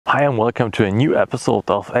Hi and welcome to a new episode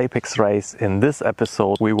of Apex Race. In this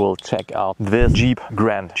episode we will check out this Jeep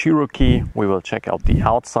Grand Cherokee. We will check out the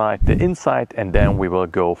outside, the inside, and then we will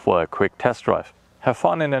go for a quick test drive. Have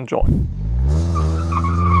fun and enjoy.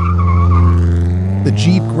 The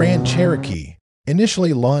Jeep Grand Cherokee,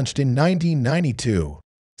 initially launched in 1992,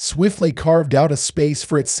 swiftly carved out a space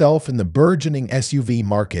for itself in the burgeoning SUV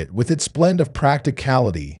market with its blend of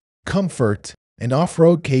practicality, comfort, and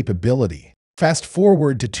off-road capability. Fast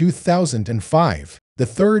forward to 2005, the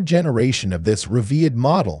third generation of this revered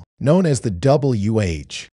model, known as the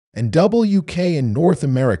WH and WK in North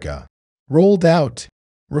America, rolled out,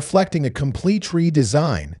 reflecting a complete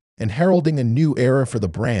redesign and heralding a new era for the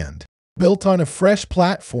brand. Built on a fresh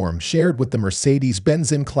platform shared with the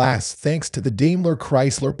Mercedes-Benz M-Class thanks to the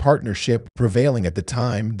Daimler-Chrysler partnership prevailing at the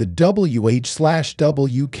time, the WH/WK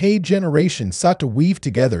generation sought to weave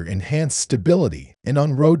together enhanced stability and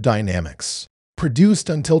on-road dynamics. Produced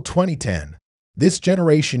until 2010, this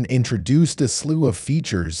generation introduced a slew of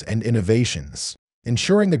features and innovations,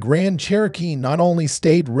 ensuring the Grand Cherokee not only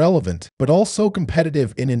stayed relevant but also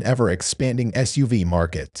competitive in an ever-expanding SUV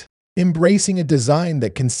market. Embracing a design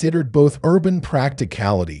that considered both urban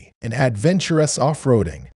practicality and adventurous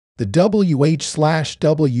off-roading, the WH/WK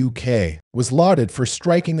was lauded for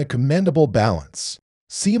striking a commendable balance,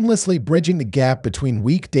 seamlessly bridging the gap between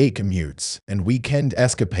weekday commutes and weekend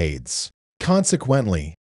escapades.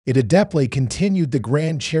 Consequently, it adeptly continued the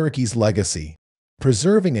Grand Cherokee's legacy,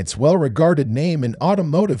 preserving its well-regarded name in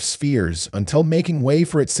automotive spheres until making way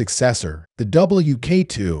for its successor, the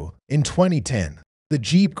WK2, in 2010. The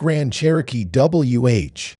Jeep Grand Cherokee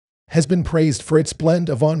WH has been praised for its blend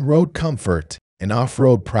of on-road comfort and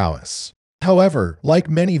off-road prowess. However, like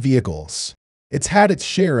many vehicles, it's had its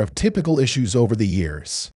share of typical issues over the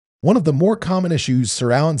years. One of the more common issues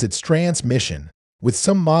surrounds its transmission, with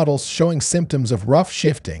some models showing symptoms of rough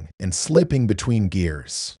shifting and slipping between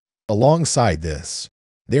gears. Alongside this,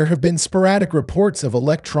 there have been sporadic reports of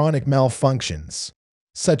electronic malfunctions,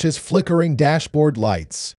 such as flickering dashboard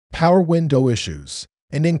lights, power window issues,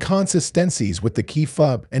 and inconsistencies with the key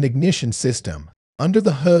fob and ignition system. Under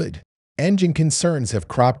the hood, engine concerns have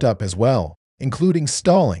cropped up as well, including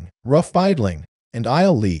stalling, rough idling, and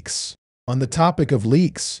aisle leaks. On the topic of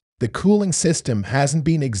leaks, the cooling system hasn't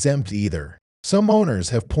been exempt either. Some owners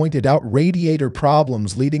have pointed out radiator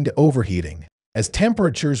problems leading to overheating. As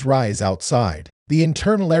temperatures rise outside, the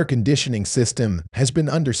internal air conditioning system has been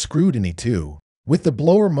under scrutiny too, with the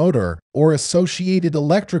blower motor or associated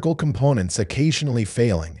electrical components occasionally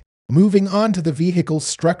failing. Moving on to the vehicle's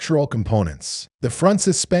structural components, the front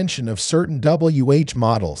suspension of certain WH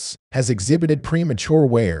models has exhibited premature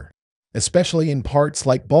wear, especially in parts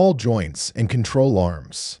like ball joints and control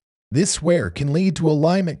arms. This wear can lead to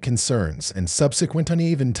alignment concerns and subsequent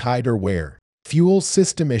uneven tire wear. Fuel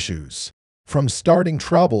system issues, from starting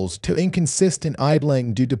troubles to inconsistent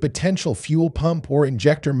idling due to potential fuel pump or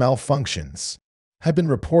injector malfunctions, have been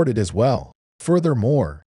reported as well.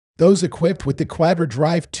 Furthermore, those equipped with the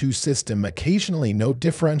Quadra-Drive 2 system occasionally note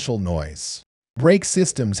differential noise. Brake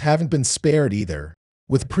systems haven't been spared either,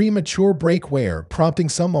 with premature brake wear prompting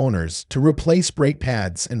some owners to replace brake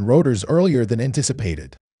pads and rotors earlier than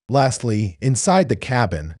anticipated. Lastly, inside the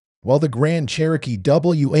cabin, while the Grand Cherokee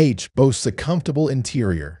WH boasts a comfortable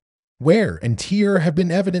interior, wear and tear have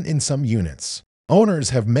been evident in some units. Owners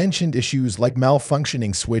have mentioned issues like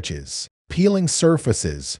malfunctioning switches, peeling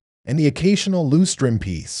surfaces, and the occasional loose trim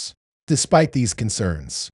piece. Despite these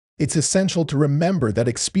concerns, it's essential to remember that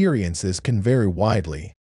experiences can vary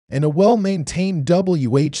widely, and a well-maintained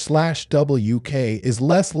WH/WK is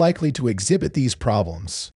less likely to exhibit these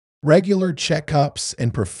problems. Regular checkups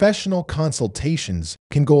and professional consultations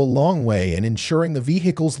can go a long way in ensuring the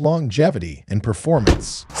vehicle's longevity and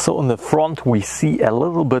performance. So in the front we see a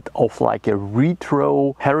little bit of like a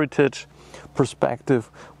retro heritage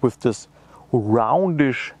perspective with this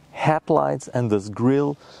roundish headlights, and this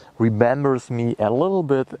grille remembers me a little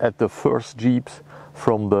bit at the first Jeeps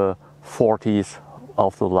from the 40s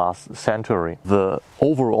of the last century. The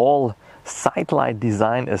overall sidelight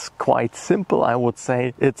design is quite simple, I would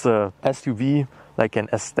say. It's a SUV, like an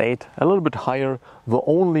estate, a little bit higher. The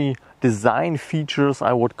only design features,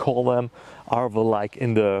 I would call them, are the like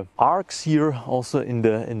in the arcs here, also in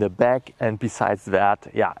the back, and besides that,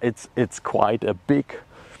 yeah, it's quite a big,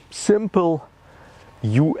 simple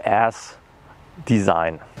US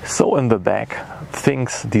design. So in the back,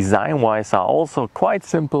 things design-wise are also quite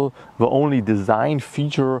simple. The only design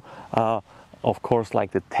feature, of course,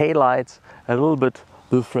 like the taillights, a little bit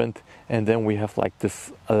different, and then we have like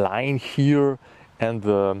this line here, and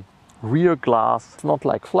the rear glass, it's not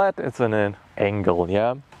like flat, it's in an angle,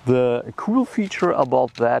 yeah. The cool feature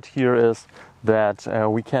about that here is that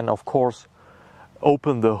we can of course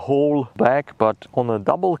open the whole back, but on a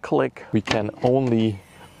double click we can only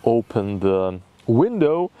open the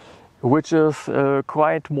window, which is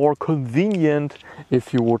quite more convenient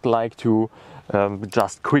if you would like to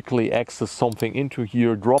just quickly access something into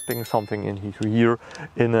here, dropping something into here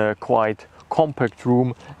in a quite compact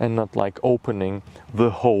room and not like opening the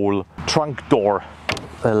whole trunk door.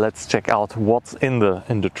 Let's check out what's in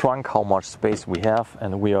the trunk, how much space we have,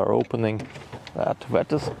 and we are opening that.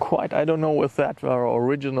 That is quite, I don't know if that were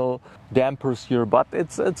original dampers here, but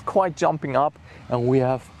it's quite jumping up, and we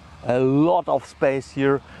have a lot of space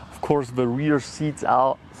here. Of course the rear seats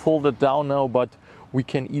are folded down now, but we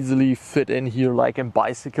can easily fit in here like a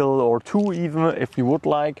bicycle or two even if you would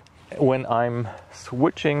like. When I'm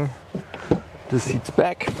switching the seats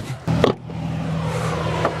back,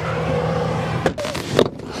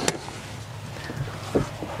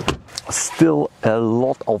 still a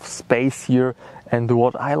lot of space here, and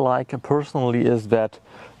what I like personally is that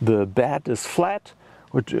the bed is flat,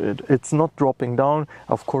 which it's not dropping down.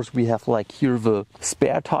 Of course we have like here the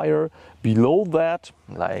spare tire below that,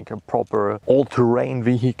 like a proper all-terrain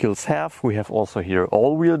vehicles have. We have also here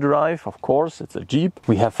all-wheel drive, of course it's a Jeep.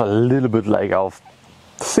 We have a little bit like of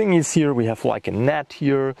thingies here. We have like a net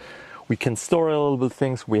here, we can store a little bit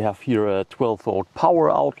things. We have here a 12-volt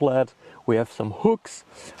power outlet. We have some hooks,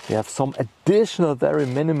 we have some additional very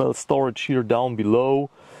minimal storage here down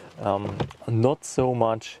below, not so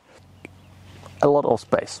much, a lot of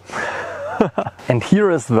space. And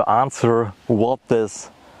here is the answer what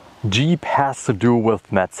this Jeep has to do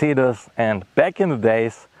with Mercedes. And back in the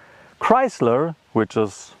days, Chrysler, which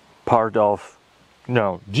is part of,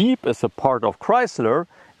 Jeep is a part of Chrysler,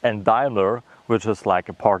 and Daimler, which is like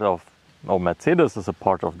a part of, Mercedes is a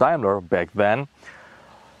part of Daimler back then.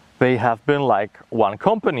 They have been like one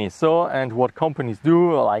company. So, and what companies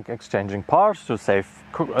do, like exchanging parts to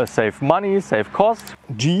save money, save costs.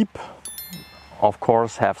 Jeep, of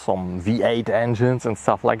course, have some V8 engines and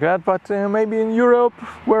stuff like that, but maybe in Europe,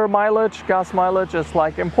 where gas mileage is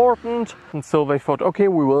like important, and so they thought, okay,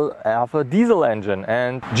 we will have a diesel engine.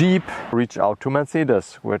 And Jeep reached out to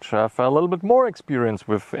Mercedes, which have a little bit more experience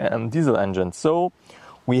with diesel engines. So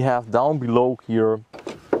we have down below here,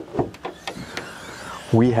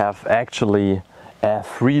 we have actually a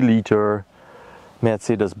 3-liter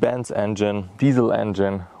Mercedes-Benz engine, diesel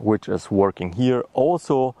engine, which is working here.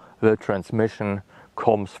 Also, the transmission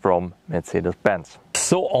comes from Mercedes-Benz.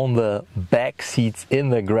 So on the back seats in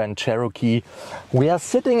the Grand Cherokee, we are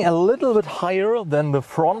sitting a little bit higher than the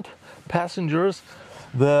front passengers.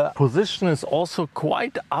 The position is also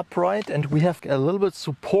quite upright, and we have a little bit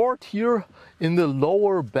support here in the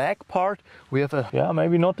lower back part. We have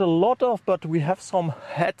maybe not a lot of, but we have some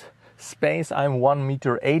head space. I'm 1.80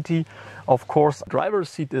 meters. Of course, driver's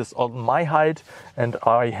seat is on my height, and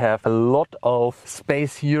I have a lot of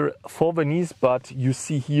space here for the knees, but you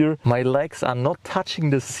see here my legs are not touching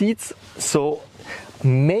the seats, so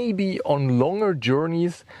maybe on longer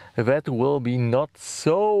journeys that will be not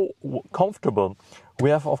so comfortable.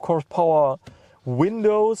 We have of course power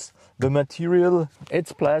windows. The material,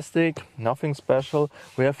 it's plastic, nothing special.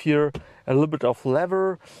 We have here a little bit of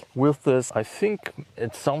leather with this, I think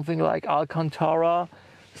it's something like Alcantara,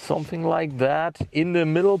 something like that. In the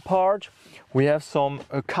middle part we have some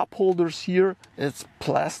cup holders here. It's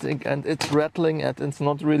plastic and it's rattling and it's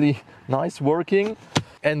not really nice working.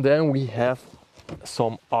 And then we have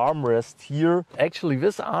some armrest here. Actually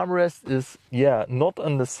this armrest is not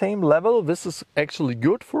on the same level. This is actually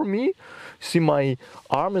good for me. See, my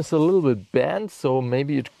arm is a little bit bent, so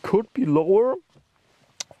maybe it could be lower,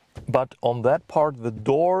 but on that part the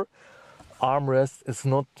door armrest is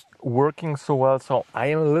not working so well, so I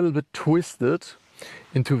am a little bit twisted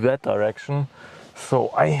into that direction, so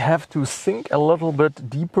I have to sink a little bit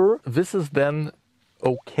deeper. This is then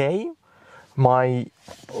okay. My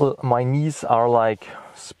knees are like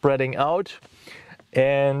spreading out,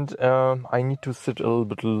 and I need to sit a little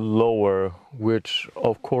bit lower, which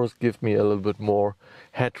of course gives me a little bit more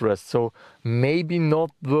headrest. So maybe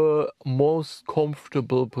not the most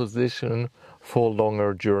comfortable position for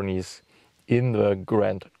longer journeys in the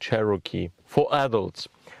Grand Cherokee for adults.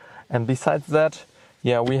 And besides that,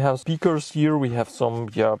 we have speakers here. We have some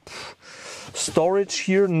storage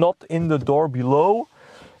here, not in the door below.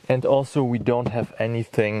 And also we don't have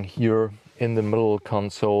anything here in the middle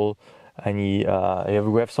console. We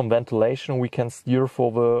have some ventilation we can steer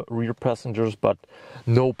for the rear passengers, but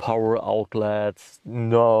no power outlets,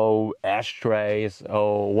 no ashtrays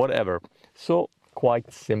or whatever. So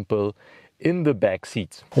quite simple in the back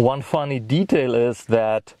seats. One funny detail is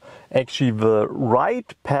that actually the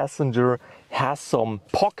right passenger has some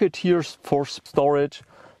pocket here for storage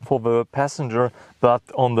for the passenger, but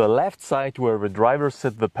on the left side where the driver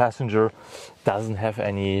sits, the passenger doesn't have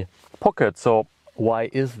any pocket. So why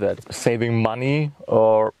is that? Saving money,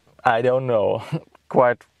 or I don't know.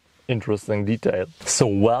 Quite interesting detail. So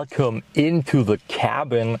welcome into the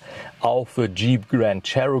cabin of the Jeep Grand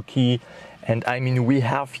Cherokee. And I mean, we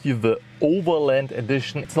have here the Overland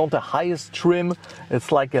edition. It's not the highest trim,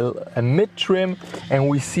 it's like a mid trim, and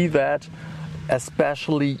we see that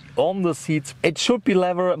especially on the seats. It should be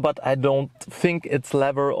leather, but I don't think it's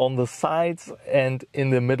leather on the sides. And in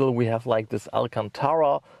the middle we have like this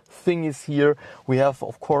Alcantara thingies here. We have,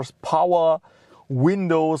 of course, power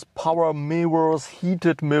windows, power mirrors,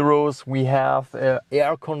 heated mirrors. We have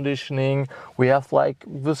air conditioning. We have like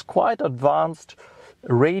this quite advanced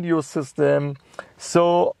radio system.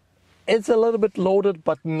 So it's a little bit loaded,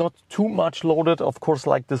 but not too much loaded. Of course,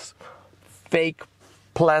 like this fake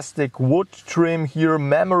plastic wood trim here,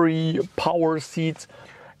 memory, power seats.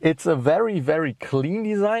 It's a very, very clean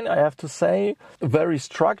design, I have to say. Very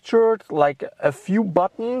structured, like a few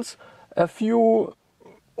buttons, a few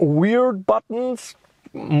weird buttons,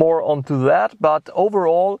 more onto that, but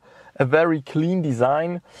overall a very clean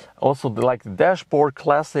design. Also like the dashboard,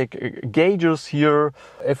 classic gauges here.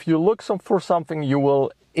 If you look for something, you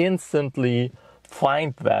will instantly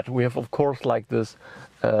find that. We have, of course, like this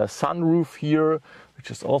sunroof here, which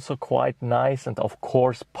is also quite nice, and of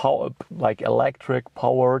course like electric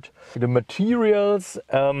powered. The materials,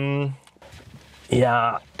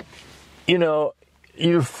 yeah, you know,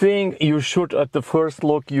 you think you should, at the first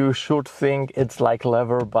look, you should think it's like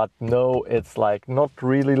leather, but no, it's like not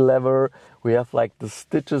really leather. We have like the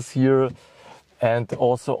stitches here, and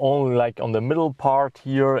also only like on the middle part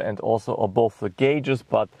here, and also above the gauges,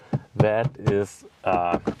 but that is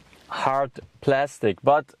hard plastic.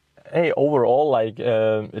 But hey, overall, like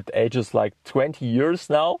it ages like 20 years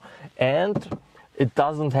now, and it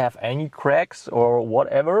doesn't have any cracks or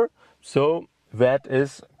whatever. So that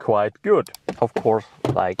is quite good. Of course,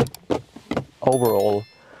 like overall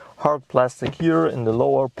hard plastic here in the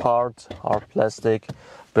lower part, hard plastic,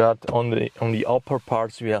 but on the upper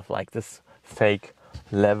parts we have like this fake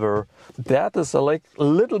leather. That is like a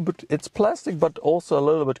little bit, it's plastic, but also a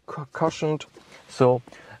little bit cushioned. So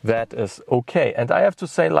that is okay. And I have to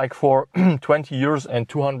say, like for 20 years and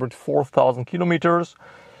 204,000 kilometers,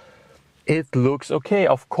 it looks okay.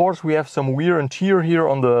 Of course, we have some wear and tear here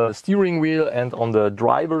on the steering wheel and on the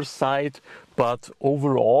driver's side, but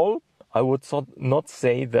overall, I would not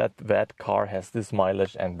say that that car has this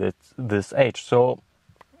mileage and this age. So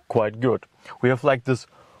quite good. We have like this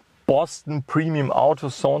Boston premium audio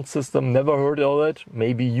sound system. Never heard of it.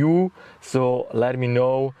 Maybe you. So let me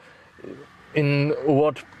know in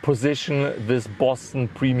what position this Boston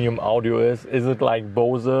premium audio is. Is it like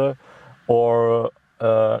Bose or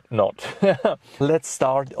not? Let's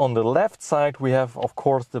start on the left side. We have, of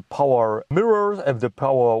course, the power mirrors and the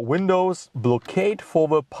power windows, blockade for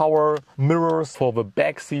the power mirrors, for the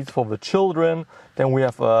back seats for the children. Then we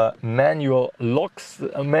have a manual locks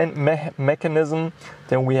mechanism.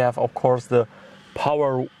 Then we have, of course, the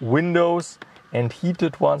power windows and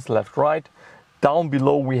heated ones, left, right. Down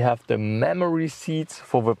below we have the memory seats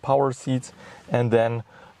for the power seats, and then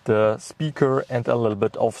the speaker and a little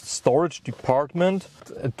bit of storage department.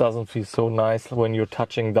 It doesn't feel so nice when you're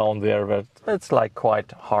touching down there, but it's like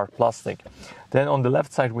quite hard plastic. Then on the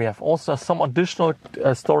left side we have also some additional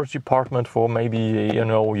storage department for maybe, you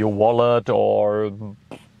know, your wallet, or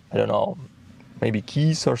I don't know, maybe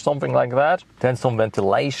keys or something like that. Then some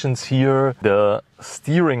ventilations here. The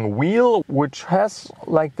steering wheel, which has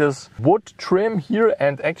like this wood trim here,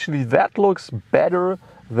 and actually that looks better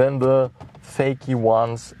than the fakey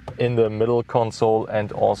ones in the middle console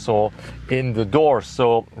and also in the doors.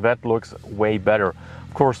 So that looks way better.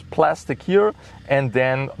 Of course, plastic here, and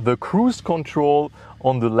then the cruise control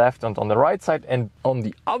on the left and on the right side. And on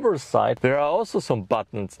the other side there are also some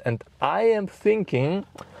buttons, and I am thinking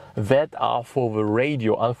that are for the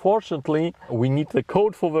radio. Unfortunately, we need the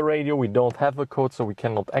code for the radio. We don't have the code, so we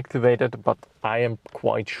cannot activate it, but I am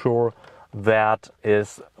quite sure that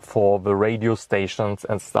is for the radio stations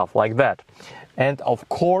and stuff like that. And of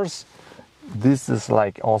course, this is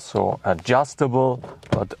like also adjustable,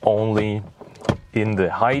 but only in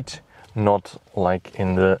the height, not like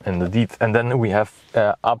in the depth. And then we have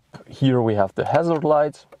up here we have the hazard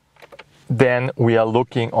lights. Then we are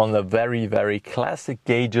looking on the very, very classic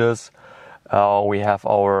gauges. We have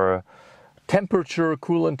our temperature,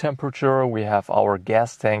 coolant temperature, we have our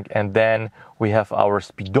gas tank, and then we have our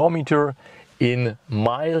speedometer in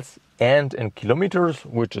miles and in kilometers,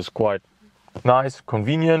 which is quite nice,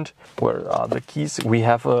 convenient. Where are the keys? We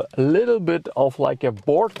have a little bit of like a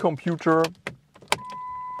board computer.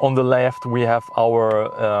 On the left we have our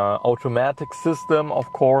automatic system, of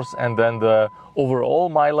course, and then the overall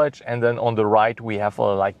mileage, and then on the right we have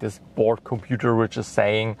like this board computer which is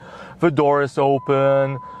saying the door is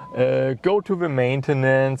open, go to the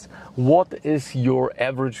maintenance, what is your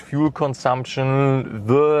average fuel consumption,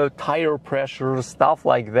 the tire pressure, stuff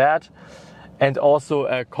like that. And also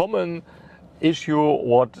a common issue,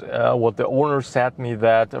 what the owner said me,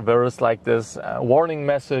 that there is like this warning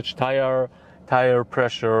message, tire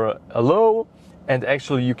pressure low, and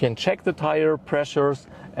actually you can check the tire pressures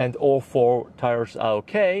and all 4 tires are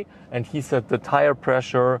okay. And he said the tire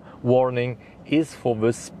pressure warning is for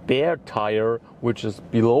the spare tire which is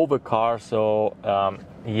below the car. So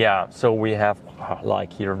yeah, so we have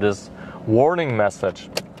like here this warning message.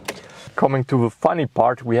 Coming to the funny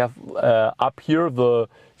part, we have up here the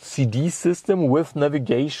CD system with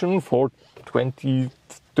navigation for 23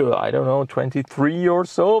 or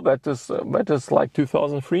so. That is like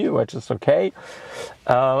 2003, which is okay.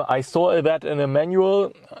 I saw that in a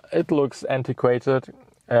manual. It looks antiquated,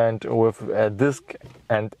 and with a disc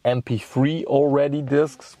and MP3 already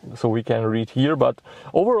discs, so we can read here. But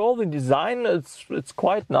overall, the design it's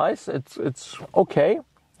quite nice. It's okay.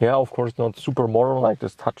 Yeah, of course, not super modern like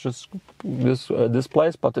this touches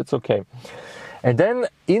displays, but it's okay. And then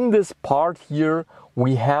in this part here,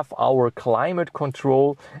 we have our climate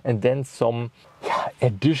control and then some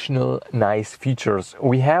additional nice features.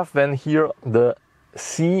 We have then here the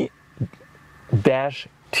C-T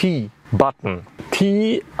button.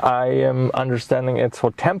 T, I am understanding it's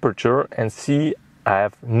for temperature, and C, I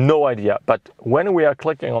have no idea. But when we are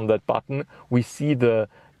clicking on that button, we see the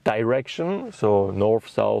direction, so north,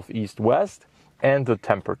 south, east, west, and the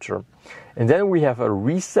temperature. And then we have a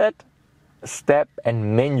reset, step,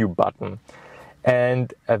 and menu button.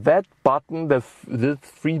 And that button, the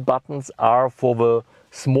 3 buttons are for the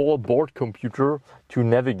small board computer to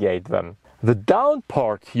navigate them. The down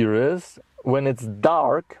part here is when it's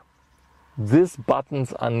dark, these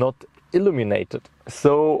buttons are not illuminated.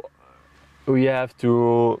 So we have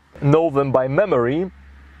to know them by memory.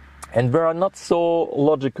 And they are not so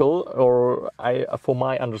logical, or for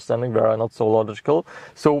my understanding, they are not so logical.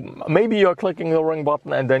 So maybe you're clicking the wrong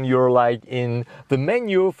button and then you're like in the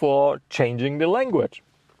menu for changing the language.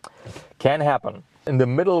 Can happen. In the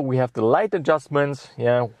middle, we have the light adjustments.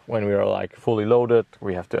 Yeah, when we are like fully loaded,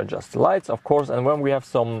 we have to adjust the lights, of course. And when we have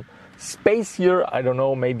some space here, I don't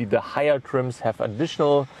know, maybe the higher trims have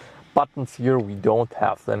additional buttons here. We don't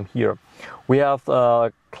have them here. We have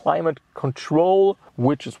climate control,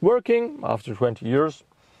 which is working after 20 years.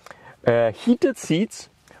 Heated seats,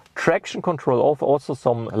 traction control, also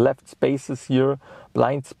some left spaces here,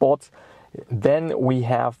 blind spots. Then we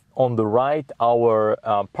have on the right our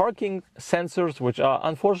parking sensors, which are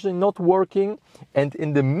unfortunately not working. And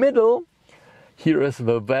in the middle, here is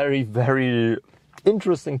the very, very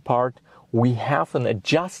interesting part. We have an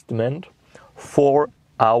adjustment for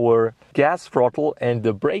our gas throttle and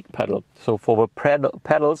the brake pedal. So for the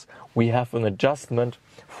pedals, we have an adjustment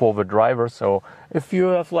for the driver. So if you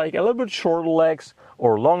have like a little bit shorter legs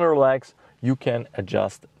or longer legs, you can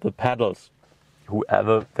adjust the pedals,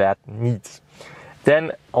 whoever that needs.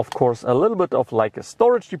 Then, of course, a little bit of like a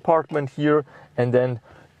storage department here, and then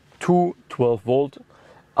 2 12-volt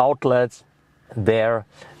outlets there.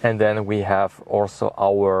 And then we have also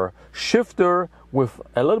our shifter with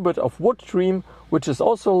a little bit of wood trim, which is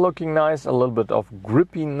also looking nice, a little bit of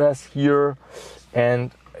grippiness here,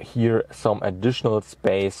 and here some additional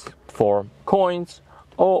space for coins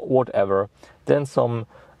or whatever. Then some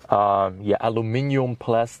aluminium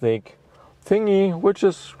plastic thingy, which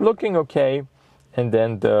is looking okay. And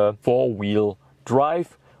then the 4-wheel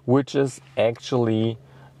drive, which is actually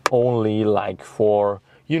only like for,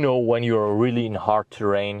 you know, when you're really in hard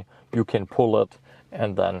terrain, you can pull it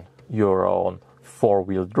and then you're on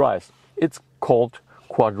 4-wheel drives. It's called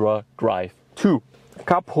Quadra Drive 2.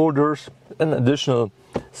 Cup holders, an additional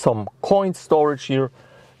some coin storage here.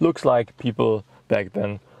 Looks like people back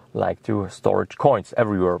then like to storage coins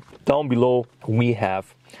everywhere. Down below we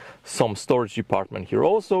have some storage department here,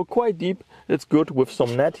 also quite deep. It's good with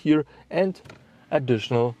some net here and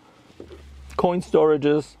additional coin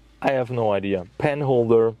storages. I have no idea. Pen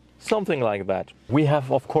holder, something like that. We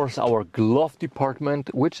have, of course, our glove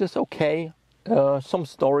department, which is okay. Some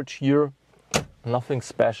storage here, nothing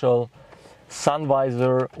special. Sun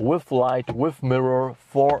visor with light, with mirror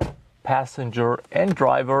for passenger and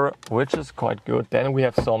driver, which is quite good. Then we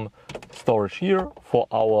have some storage here for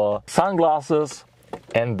our sunglasses.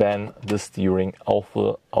 and then the steering of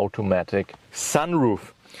the automatic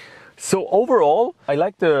sunroof. So overall, I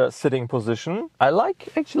like the sitting position. I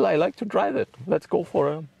like to drive it. Let's go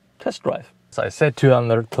for a test drive. So I said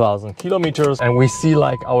 200,000 kilometers, and we see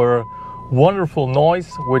like our wonderful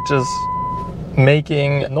noise, which is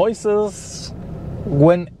making noises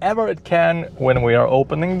whenever it can when we are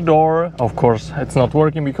opening the door. Of course, it's not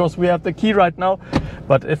working because we have the key right now.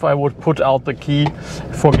 But if I would put out the key,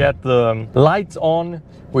 forget the lights on,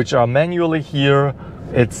 which are manually here,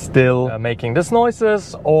 it's still making these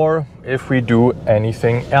noises, or if we do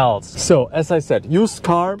anything else. So as I said, used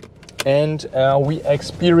car, and we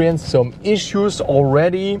experienced some issues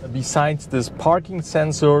already. Besides this, parking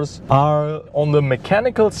sensors are on the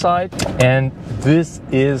mechanical side, and this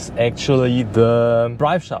is actually the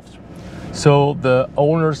drive shaft. So the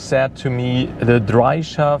owner said to me the drive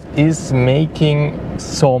shaft is making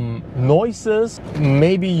some noises.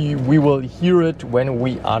 Maybe we will hear it when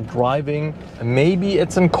we are driving. Maybe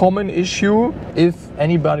it's a common issue. If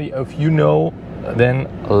anybody of you know, then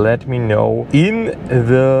let me know in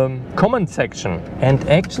the comment section. And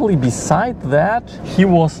actually beside that, he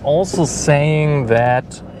was also saying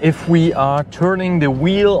that if we are turning the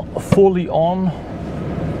wheel fully on,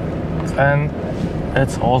 then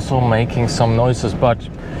it's also making some noises. But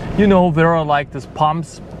you know, there are like these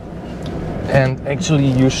pumps, and actually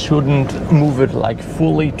you shouldn't move it like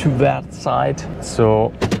fully to that side.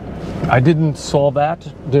 So I didn't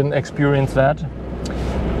experience that.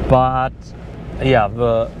 But yeah,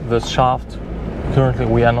 the shaft currently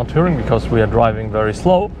we are not hearing because we are driving very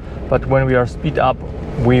slow, but when we are speed up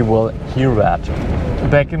we will hear that.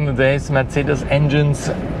 Back in the days, Mercedes engines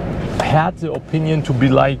had the opinion to be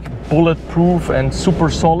like bulletproof and super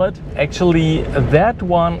solid. Actually that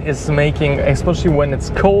one is making, especially when it's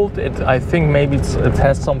cold, I think maybe it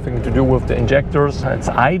has something to do with the injectors. It's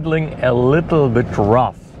idling a little bit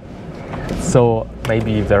rough, so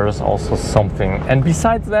maybe there is also something. And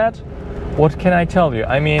besides that, what can I tell you?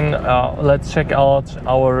 I mean, let's check out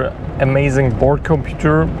our amazing board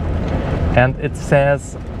computer, and it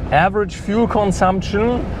says average fuel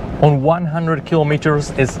consumption on 100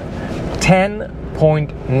 kilometers is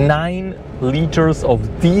 10.9 liters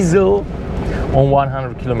of diesel on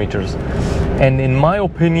 100 kilometers. And in my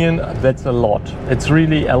opinion, that's a lot. It's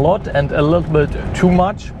really a lot, and a little bit too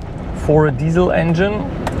much for a diesel engine,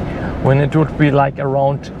 when it would be like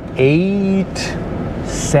around 8,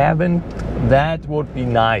 7, that would be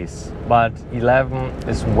nice. But 11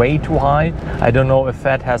 is way too high. I don't know if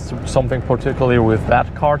that has something particularly with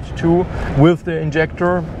that car too, with the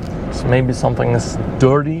injector. So maybe something is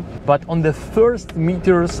dirty. But on the first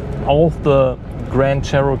meters of the Grand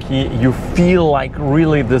Cherokee, you feel like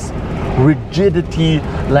really this rigidity,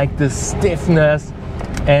 like this stiffness.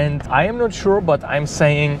 And I am not sure, but I'm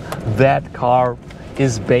saying that car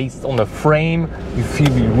is based on the frame. You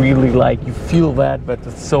feel really like you feel that, but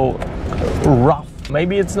it's so rough.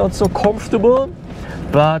 Maybe it's not so comfortable,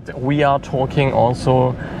 but we are talking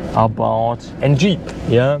also about and Jeep,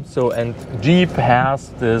 yeah. So and Jeep has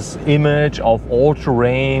this image of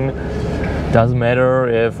all-terrain, doesn't matter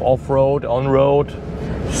if off-road, on-road.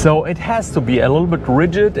 So it has to be a little bit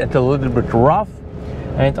rigid and a little bit rough.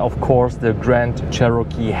 And of course the Grand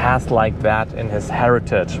Cherokee has like that in his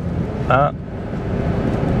heritage.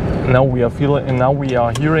 Now we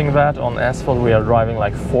are hearing that on asphalt. We are driving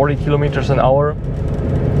like 40 kilometers an hour.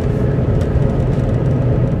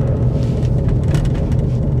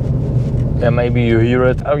 Yeah, maybe you hear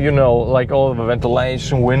it. Oh, you know, like all the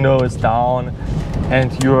ventilation window is down,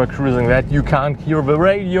 and you are cruising that. You can't hear the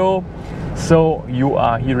radio, so you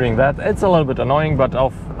are hearing that. It's a little bit annoying, but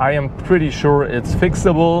I am pretty sure it's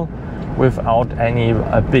fixable without any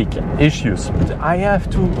big issues. But I have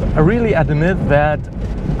to really admit that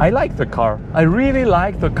I like the car. I really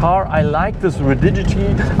like the car. I like this rigidity.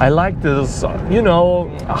 I like this, you know,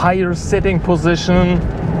 higher sitting position.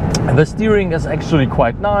 The steering is actually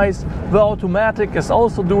quite nice. The automatic is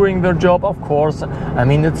also doing their job, of course. I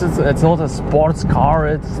mean, it's not a sports car.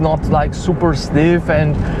 It's not like super stiff,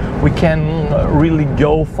 and we can really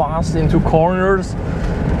go fast into corners.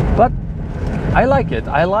 But I like it.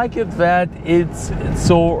 I like it that it's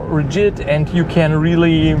so rigid, and you can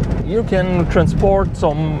transport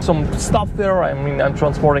some stuff there. I mean, I'm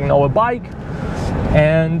transporting now a bike,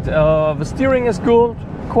 and the steering is good.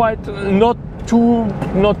 Quite not too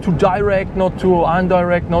direct, not too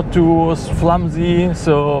indirect, not too flimsy.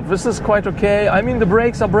 So this is quite okay. I mean, the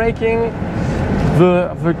brakes are braking.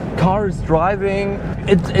 The car is driving.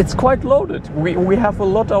 It's quite loaded. We have a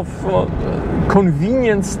lot of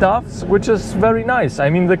convenient stuff, which is very nice. I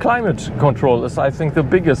mean, the climate control is, I think, the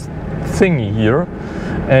biggest thingy here.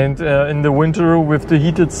 And in the winter with the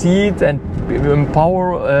heated seat and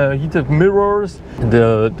power heated mirrors.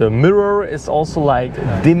 The mirror is also like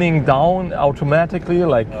dimming down automatically,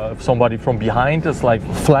 like if somebody from behind is like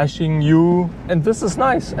flashing you. And this is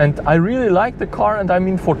nice, and I really like the car, and I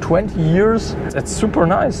mean for 20 years it's super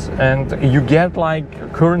nice. And you get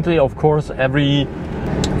like, currently of course every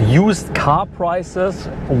used car prices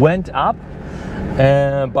went up,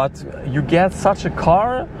 but you get such a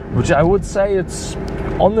car, which I would say it's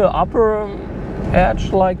on the upper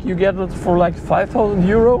edge, like you get it for like 5,000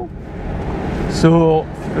 euro. So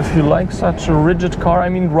if you like such a rigid car, I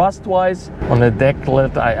mean rust wise, on the deck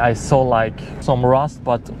lid I saw like some rust,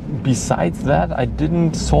 but besides that I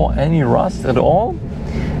didn't saw any rust at all.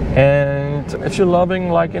 And if you're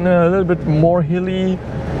loving like in a little bit more hilly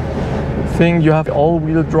thing, you have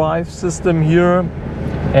all-wheel drive system here.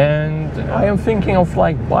 And I am thinking of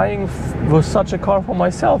like buying with such a car for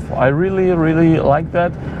myself. I really like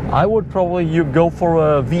that. I would probably go for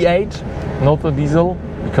a V8, not a diesel,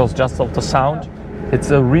 because just of the sound.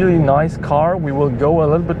 It's a really nice car. We will go a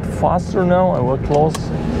little bit faster now. I will close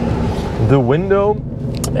the window.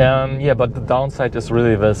 Yeah, but the downside is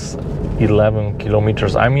really this 11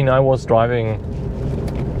 kilometers. I mean, I was driving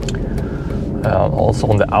also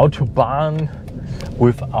on the Autobahn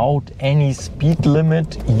without any speed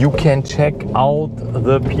limit. You can check out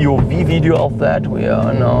the POV video of that. We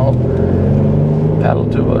are now pedal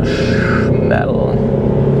to the metal.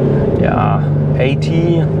 Yeah,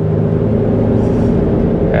 80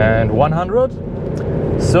 and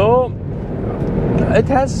 100. So it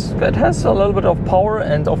has a little bit of power,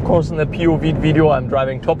 and of course in the POV video I'm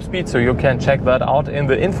driving top speed, so you can check that out in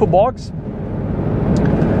the info box.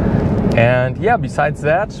 And yeah, besides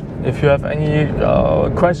that, if you have any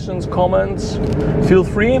questions, comments, feel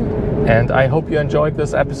free. And I hope you enjoyed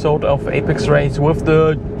this episode of Apex Race with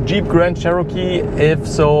the Jeep Grand Cherokee. If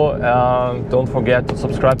so, don't forget to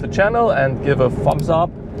subscribe to the channel and give a thumbs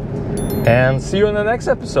up. And see you in the next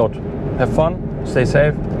episode. Have fun, stay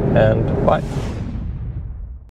safe, and bye.